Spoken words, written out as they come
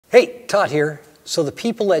Hey, Todd here. So the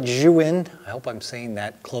people at Zhiyun, I hope I'm saying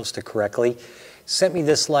that close to correctly, sent me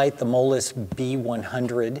this light, the Molus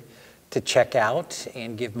B100, to check out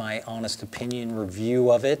and give my honest opinion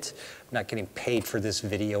review of it. I'm not getting paid for this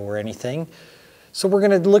video or anything. So we're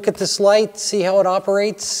gonna look at this light, see how it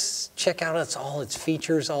operates, check out all its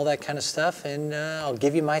features, all that kind of stuff, and I'll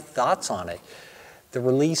give you my thoughts on it. The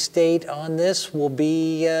release date on this will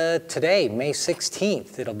be today, May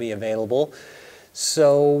 16th. It'll be available.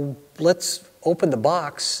 So let's open the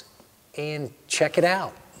box and check it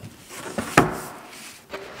out.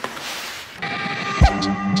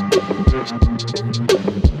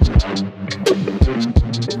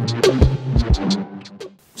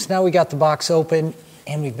 So now we got the box open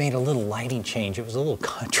and we've made a little lighting change. It was a little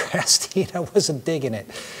contrasty and I wasn't digging it.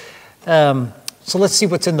 So let's see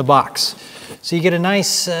what's in the box. So you get a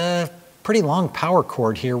nice, pretty long power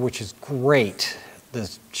cord here, which is great. The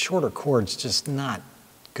shorter cord's just not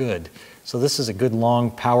good. So this is a good long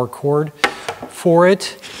power cord for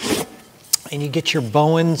it. And you get your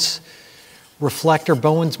Bowens reflector,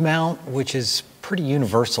 Bowens mount, which is pretty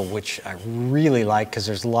universal, which I really like because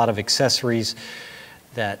there's a lot of accessories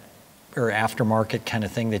that are aftermarket kind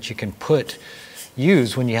of thing that you can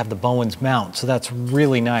use when you have the Bowens mount. So that's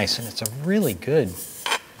really nice. And it's a really good,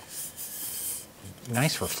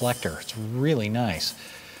 nice reflector. It's really nice.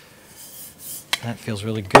 That feels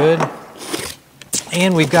really good.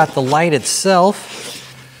 And we've got the light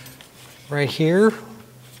itself right here,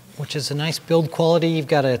 which is a nice build quality. You've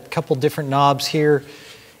got a couple different knobs here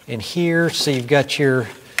and here. So you've got your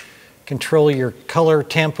control your color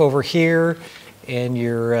temp over here and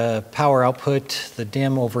your power output, the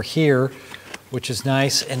dim over here, which is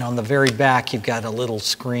nice. And on the very back, you've got a little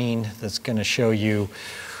screen that's gonna show you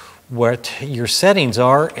what your settings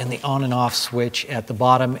are and the on and off switch at the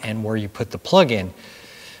bottom and where you put the plug in.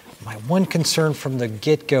 My one concern from the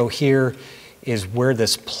get-go here is where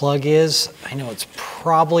this plug is. I know it's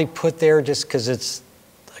probably put there just because it's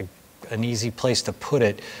an easy place to put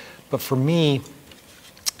it. But for me,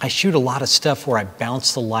 I shoot a lot of stuff where I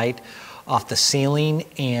bounce the light off the ceiling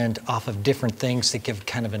and off of different things that give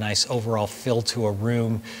kind of a nice overall feel to a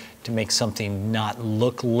room to make something not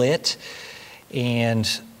look lit. And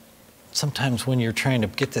sometimes when you're trying to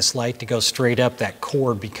get this light to go straight up, that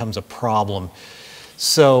cord becomes a problem.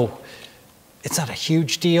 So it's not a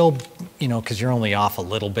huge deal, you know, because you're only off a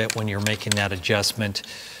little bit when you're making that adjustment,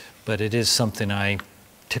 but it is something I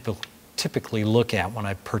typically look at when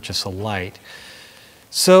I purchase a light.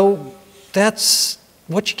 So that's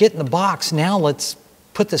what you get in the box. Now let's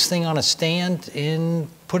put this thing on a stand and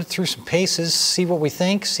put it through some paces, see what we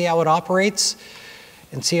think, see how it operates,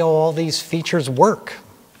 and see how all these features work.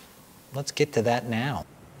 Let's get to that now.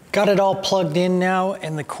 Got it all plugged in now,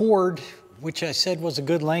 and the cord, which I said was a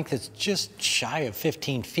good length, is just shy of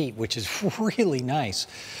 15 feet, which is really nice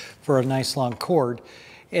for a nice long cord.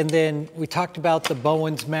 And then we talked about the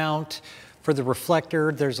Bowens mount for the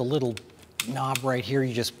reflector. There's a little knob right here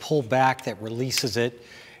you just pull back that releases it.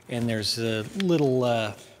 And there's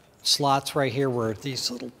little slots right here where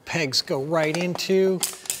these little pegs go right into.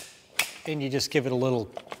 And you just give it a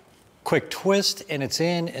little quick twist and it's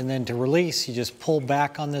in, and then to release, you just pull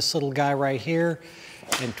back on this little guy right here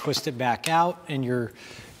and twist it back out and you're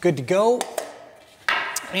good to go.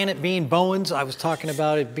 And it being Bowens, I was talking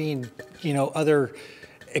about it being, you know, other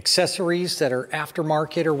accessories that are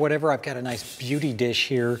aftermarket or whatever. I've got a nice beauty dish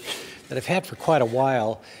here that I've had for quite a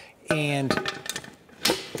while, and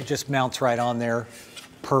it just mounts right on there,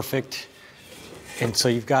 perfect. And so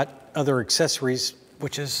you've got other accessories,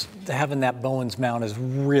 which is having that Bowens mount is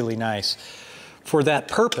really nice for that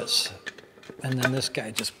purpose. And then this guy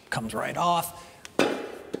just comes right off.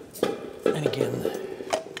 And again,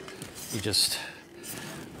 you just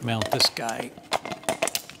mount this guy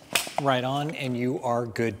right on and you are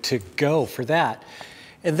good to go for that.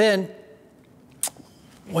 And then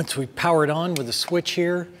once we power it on with the switch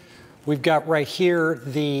here, we've got right here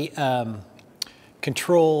the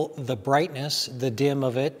control the brightness, the dim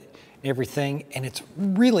of it, everything. And it's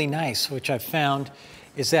really nice, which I've found,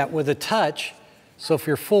 is that with a touch, so if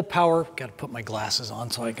you're full power, got to put my glasses on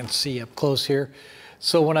so I can see up close here.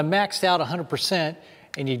 So when I'm maxed out 100%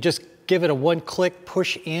 and you just give it a one click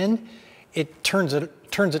push in, it turns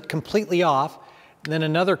it completely off. And then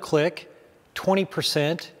another click,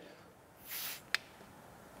 20%,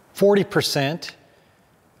 40%,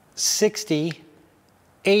 60,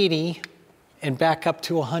 80, and back up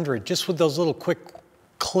to 100, just with those little quick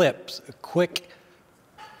clicks.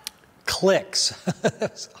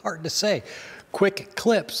 It's hard to say. Quick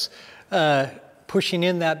clips, pushing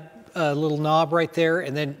in that little knob right there,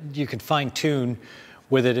 and then you can fine tune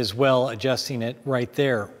with it as well, adjusting it right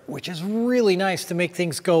there, which is really nice to make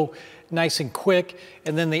things go nice and quick.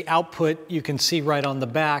 And then the output, you can see right on the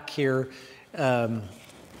back here,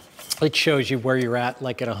 it shows you where you're at,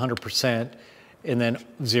 like at 100%, and then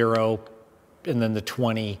 0, and then the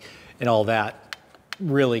 20, and all that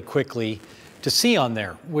really quickly to see on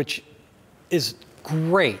there, which is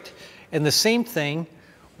great. And the same thing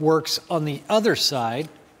works on the other side.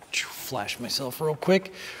 Flash myself real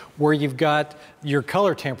quick, where you've got your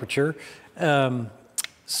color temperature.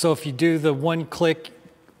 So if you do the one click,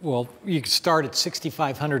 well, you start at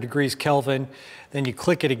 6,500 degrees Kelvin, then you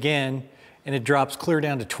click it again, and it drops clear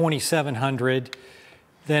down to 2,700,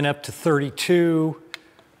 then up to 32,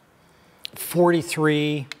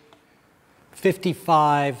 43,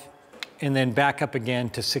 55, and then back up again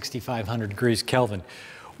to 6,500 degrees Kelvin,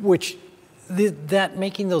 which that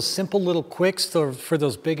making those simple little quicks for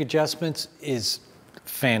those big adjustments is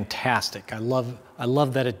fantastic. I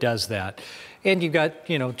love that it does that. And you got,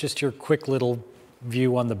 you know, just your quick little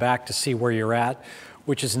view on the back to see where you're at,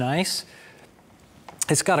 which is nice.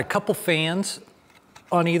 It's got a couple fans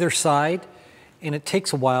on either side, and it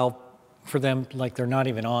takes a while for them, like they're not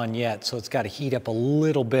even on yet, so it's got to heat up a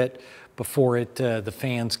little bit before the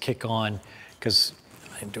fans kick on, because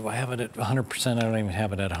do I have it at 100%? I don't even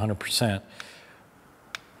have it at 100%.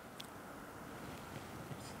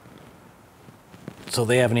 So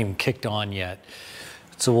they haven't even kicked on yet.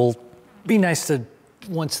 So it'll be nice to,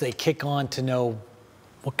 once they kick on, to know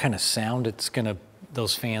what kind of sound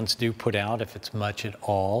those fans do put out, if it's much at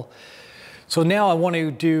all. So now I want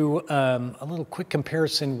to do a little quick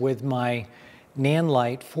comparison with my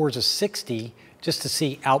Nanlite Forza 60, just to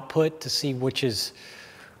see output, to see which is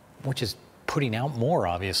putting out more,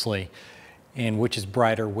 obviously, and which is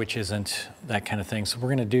brighter, which isn't, that kind of thing. So I'm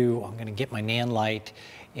gonna get my Nanlite,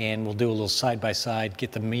 and we'll do a little side-by-side,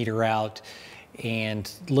 get the meter out,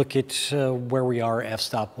 and look at where we are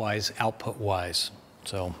f-stop wise, output wise.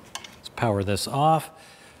 So let's power this off.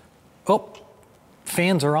 Oh,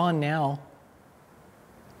 fans are on now,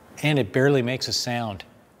 and it barely makes a sound.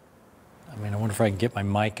 I mean, I wonder if I can get my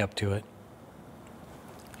mic up to it.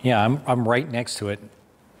 Yeah, I'm right next to it,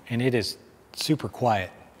 and it is super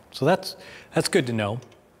quiet. So that's good to know.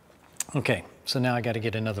 Okay, so now I got to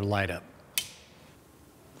get another light up.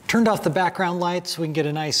 Turned off the background lights so we can get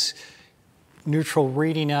a nice neutral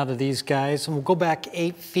reading out of these guys. And we'll go back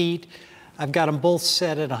 8 feet. I've got them both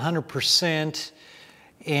set at 100%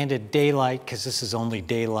 and at daylight, because this is only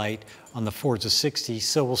daylight on the Forza 60.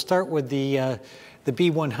 So we'll start with the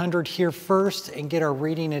B100 here first and get our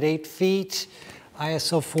reading at 8 feet.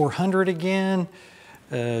 ISO 400 again.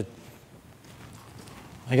 I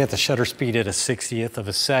got the shutter speed at a 60th of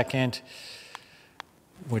a second,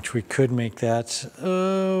 which we could make that.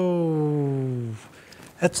 Oh,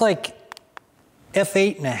 that's like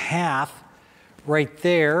f8.5 right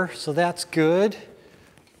there, so that's good.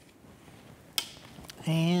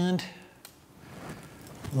 And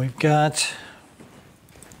we've got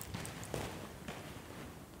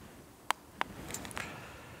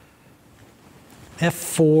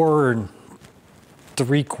f4 and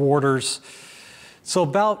 3/4. So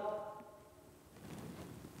about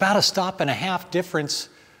a stop and a half difference,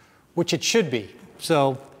 which it should be.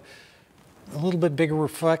 So a little bit bigger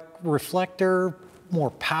reflector,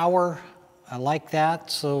 more power. I like that.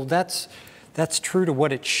 So that's true to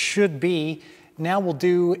what it should be. Now we'll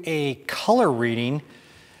do a color reading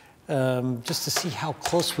just to see how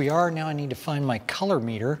close we are. Now I need to find my color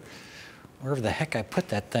meter, wherever the heck I put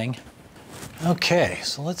that thing. Okay,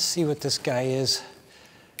 so let's see what this guy is.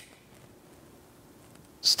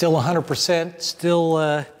 Still 100%,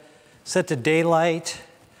 still set to daylight.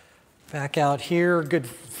 Back out here, good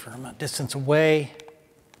for a distance away.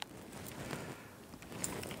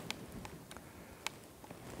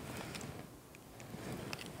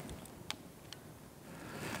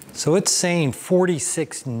 So it's saying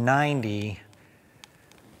 4690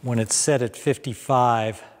 when it's set at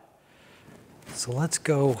 55. So let's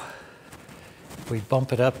go, if we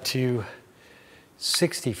bump it up to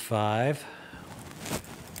 65.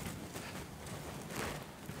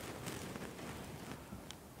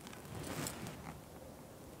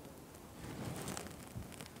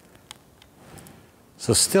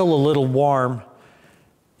 So still a little warm,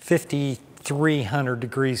 5,300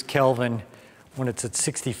 degrees Kelvin when it's at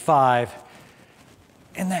 65.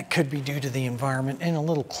 And that could be due to the environment. And a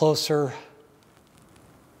little closer.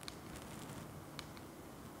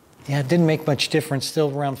 Yeah, it didn't make much difference,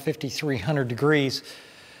 still around 5,300 degrees.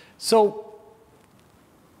 So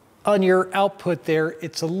on your output there,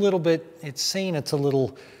 it's a little bit, it's saying it's a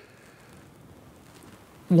little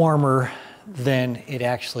warmer than it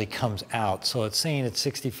actually comes out. So it's saying it's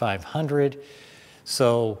 6,500.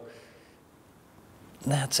 So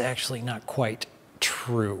that's actually not quite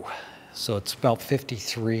true. So it's about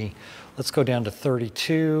 53. Let's go down to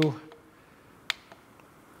 32.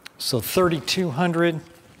 So 3,200.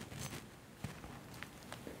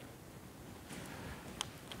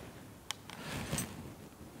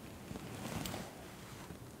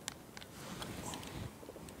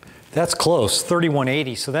 That's close,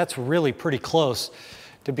 3,180. So that's really pretty close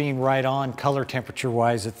to being right on color temperature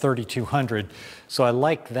wise at 3,200. So I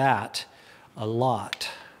like that a lot.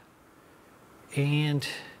 And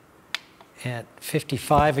at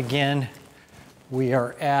 55 again, we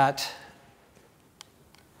are at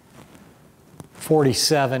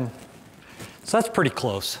 47. So that's pretty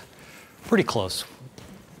close,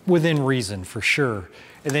 within reason for sure.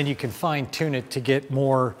 And then you can fine tune it to get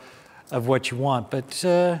more of what you want, but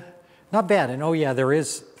not bad. And oh yeah, there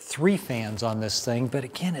is 3 fans on this thing, but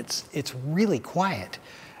again, it's really quiet.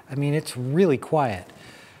 I mean, it's really quiet.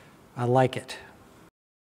 I like it.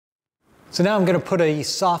 So now I'm going to put a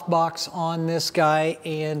softbox on this guy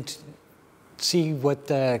and see what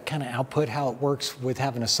the kind of output, how it works with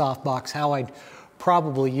having a softbox, how I'd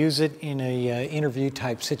probably use it in a interview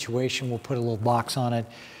type situation. We'll put a little box on it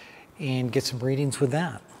and get some readings with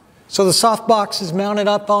that. So the softbox is mounted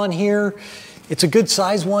up on here. It's a good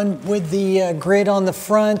size one with the grid on the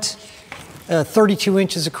front, 32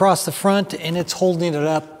 inches across the front, and it's holding it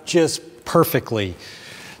up just perfectly.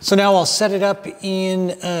 So now I'll set it up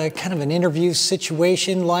in kind of an interview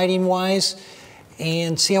situation, lighting-wise,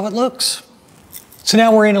 and see how it looks. So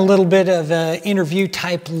now we're in a little bit of interview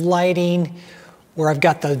type lighting where I've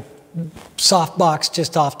got the softbox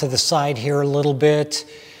just off to the side here a little bit,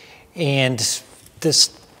 and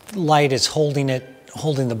this light is holding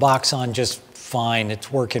the box on just fine.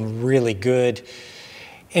 It's working really good.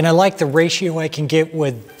 And I like the ratio I can get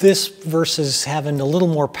with this versus having a little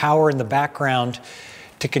more power in the background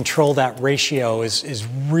to control that ratio is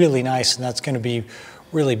really nice, and that's going to be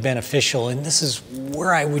really beneficial. And this is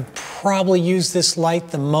where I would probably use this light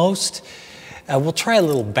the most. We'll try a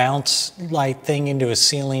little bounce light thing into a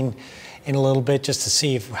ceiling in a little bit just to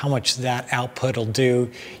see how much that output will do.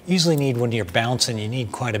 Usually need, when you're bouncing, you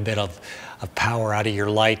need quite a bit of power out of your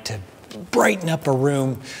light to brighten up a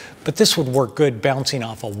room. But this would work good bouncing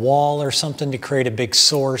off a wall or something to create a big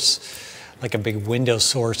source, like a big window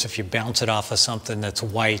source. If you bounce it off of something that's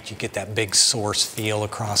white, you get that big source feel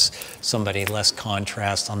across somebody, less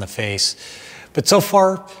contrast on the face. But so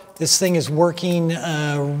far, this thing is working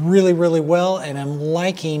really, really well, and I'm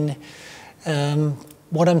liking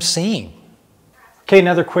what I'm seeing. Okay,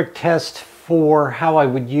 another quick test for how I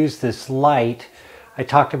would use this light. I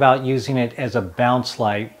talked about using it as a bounce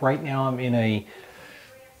light. Right now I'm in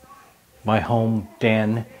my home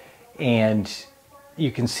den, and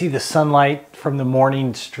you can see the sunlight from the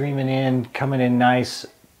morning streaming in, coming in nice,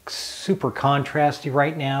 super contrasty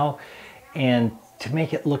right now. And to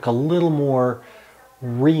make it look a little more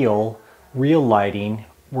real lighting,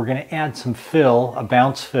 we're going to add some fill, a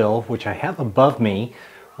bounce fill, which I have above me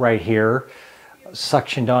right here,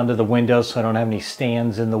 suctioned onto the window so I don't have any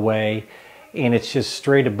stands in the way. And it's just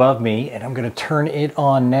straight above me, and I'm going to turn it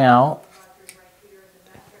on now.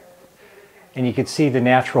 And you can see the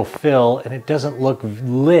natural fill, and it doesn't look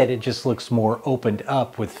lit, it just looks more opened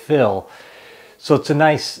up with fill. So it's a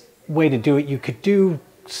nice way to do it. You could do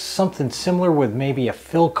something similar with maybe a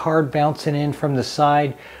fill card bouncing in from the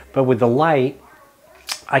side, but with the light,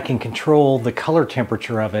 I can control the color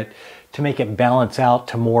temperature of it to make it balance out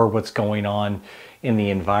to more what's going on in the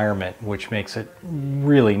environment, which makes it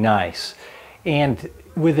really nice. And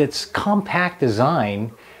with its compact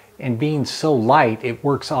design and being so light, it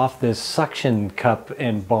works off this suction cup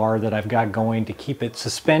and bar that I've got going to keep it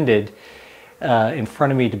suspended in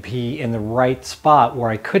front of me to be in the right spot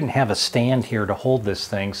where I couldn't have a stand here to hold this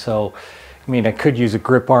thing. So, I mean, I could use a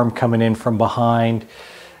grip arm coming in from behind,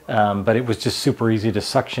 but it was just super easy to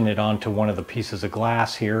suction it onto one of the pieces of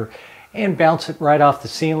glass here and bounce it right off the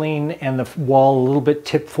ceiling and the wall a little bit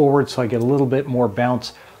tipped forward so I get a little bit more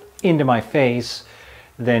bounce into my face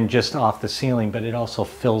than just off the ceiling, but it also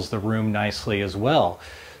fills the room nicely as well.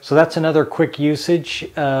 So that's another quick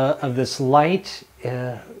usage of this light.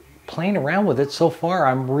 Playing around with it so far,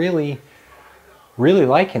 I'm really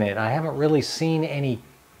liking it. I haven't really seen any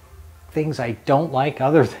things I don't like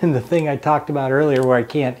other than the thing I talked about earlier where I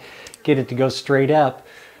can't get it to go straight up,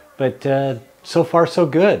 but so far so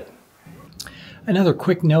good. Another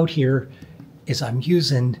quick note here is I'm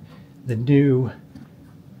using the new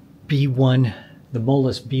B1, the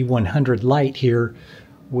Molus B100 light here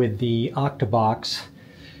with the Octabox,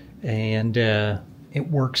 and it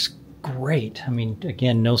works great. I mean,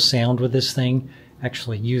 again, no sound with this thing,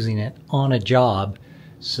 actually using it on a job.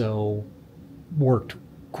 So worked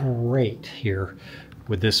great here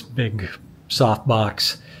with this big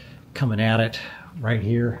softbox coming at it right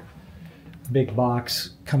here. Big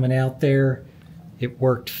box coming out there. It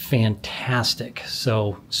worked fantastic.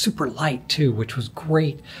 So super light too, which was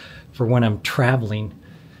great for when I'm traveling.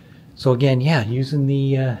 So again, yeah, using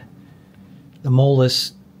the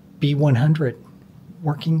Molus B100,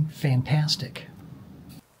 working fantastic.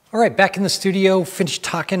 All right, back in the studio, finished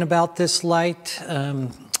talking about this light,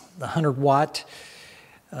 the 100-watt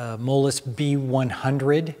Molus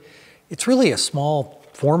B100. It's really a small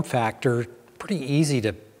form factor, pretty easy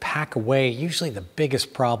to pack away. Usually the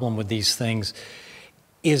biggest problem with these things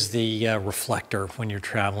is the reflector when you're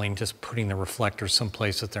traveling, just putting the reflector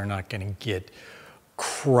someplace that they're not going to get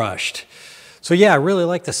crushed. So yeah, I really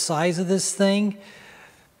like the size of this thing.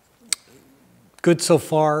 Good so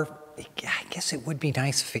far. I guess it would be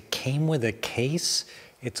nice if it came with a case,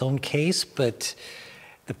 its own case, but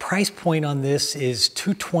the price point on this is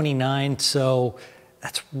 $229, so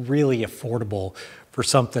that's really affordable for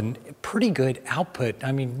something. Pretty good output.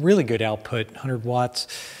 I mean, really good output, 100 watts.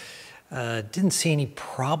 Didn't see any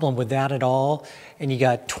problem with that at all. And you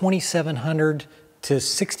got 2,700 to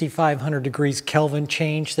 6,500 degrees Kelvin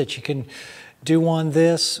change that you can do on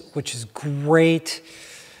this, which is great.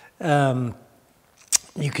 You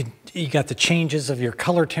got the changes of your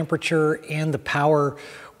color temperature and the power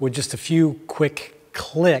with just a few quick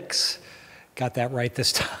clicks. Got that right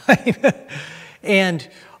this time. And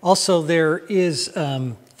also there is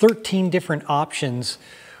 13 different options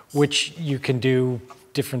which you can do,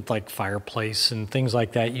 different like fireplace and things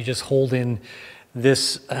like that. You just hold in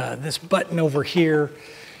this, this button over here,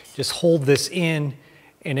 just hold this in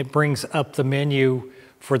and it brings up the menu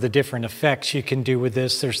for the different effects you can do with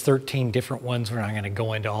this. There's 13 different ones. We're not going to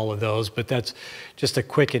go into all of those, but that's just a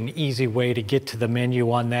quick and easy way to get to the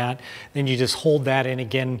menu on that. Then you just hold that in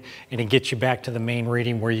again and it gets you back to the main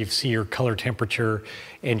reading where you see your color temperature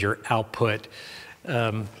and your output.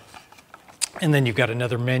 And then you've got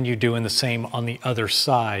another menu doing the same on the other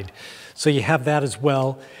side. So you have that as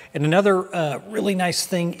well. And another really nice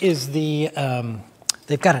thing is the,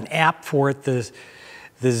 they've got an app for it, the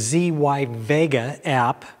ZY Vega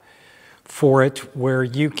app for it, where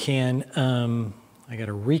you can, I got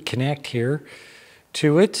to reconnect here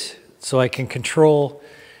to it so I can control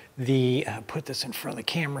the, put this in front of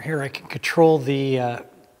the camera here, I can control the,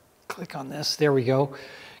 click on this, there we go.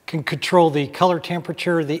 Can control the color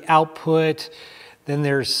temperature, the output. Then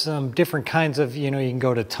there's some different kinds of, you can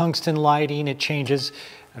go to tungsten lighting, it changes.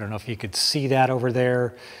 I don't know if you could see that over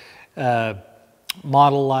there.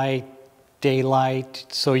 Model light, daylight,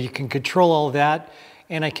 so you can control all of that.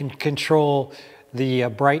 And I can control the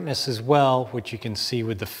brightness as well, which you can see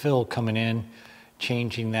with the fill coming in,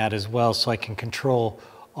 changing that as well. So I can control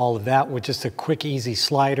all of that with just a quick, easy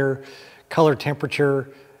slider. Color temperature,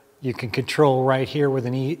 you can control right here with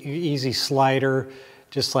an easy slider,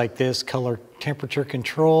 just like this, color temperature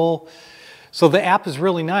control. So the app is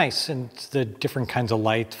really nice, and the different kinds of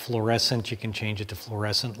light, fluorescent, you can change it to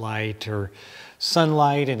fluorescent light or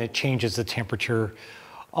sunlight, and it changes the temperature,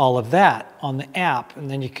 all of that on the app.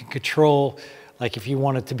 And then you can control, like if you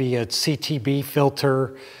want it to be a CTB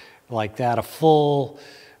filter, like that, a full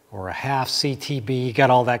or a half CTB, you got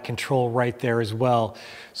all that control right there as well.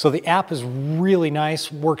 So the app is really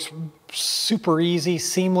nice, works super easy,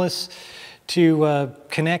 seamless to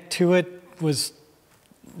connect to it, was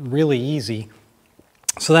really easy.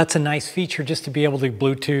 So that's a nice feature, just to be able to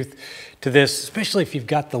Bluetooth to this, especially if you've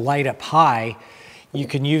got the light up high. You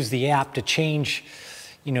can use the app to change,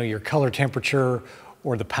 your color temperature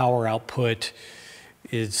or the power output.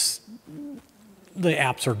 The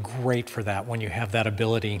apps are great for that when you have that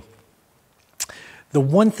ability. The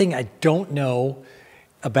one thing I don't know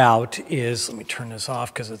about is, let me turn this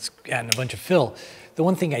off because it's adding a bunch of fill. The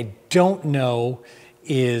one thing I don't know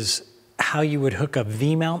is how you would hook a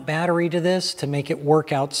V-mount battery to this to make it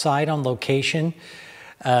work outside on location.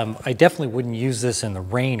 I definitely wouldn't use this in the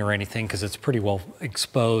rain or anything because it's pretty well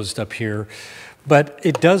exposed up here. But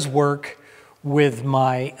it does work with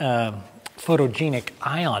my photogenic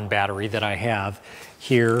ion battery that I have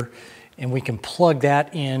here, and we can plug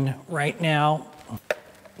that in right now.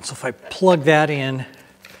 So if I plug that in,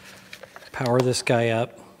 power this guy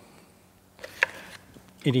up,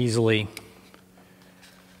 it easily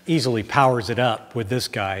powers it up with this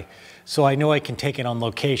guy. So I know I can take it on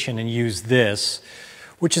location and use this,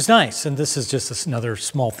 which is nice. And this is just another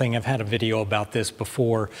small thing. I've had a video about this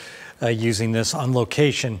before, using this on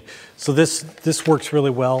location. So this works really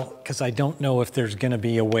well because I don't know if there's going to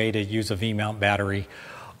be a way to use a V-mount battery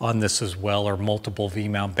on this as well, or multiple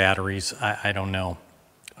V-mount batteries. I don't know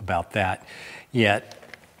about that yet.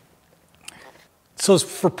 So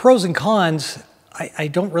for pros and cons, I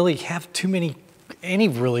don't really have any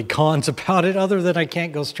really cons about it, other than I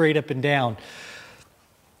can't go straight up and down.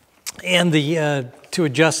 And to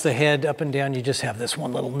adjust the head up and down, you just have this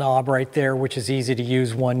one little knob right there, which is easy to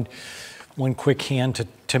use, one quick hand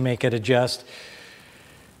to make it adjust.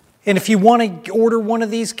 And if you want to order one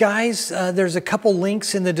of these guys, there's a couple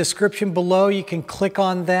links in the description below. You can click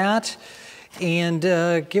on that and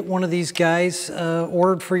get one of these guys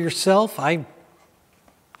ordered for yourself. I'm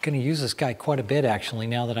going to use this guy quite a bit, actually,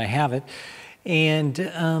 now that I have it. And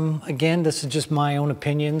again, this is just my own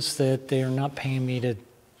opinions, that they are not paying me to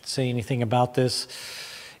say anything about this.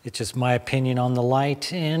 It's just my opinion on the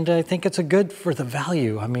light, and I think it's a good for the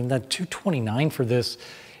value. I mean, that $229 for this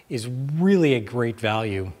is really a great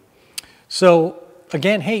value. So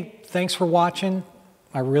again, hey, thanks for watching.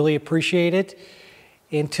 I really appreciate it.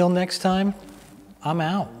 Until next time, I'm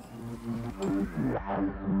out.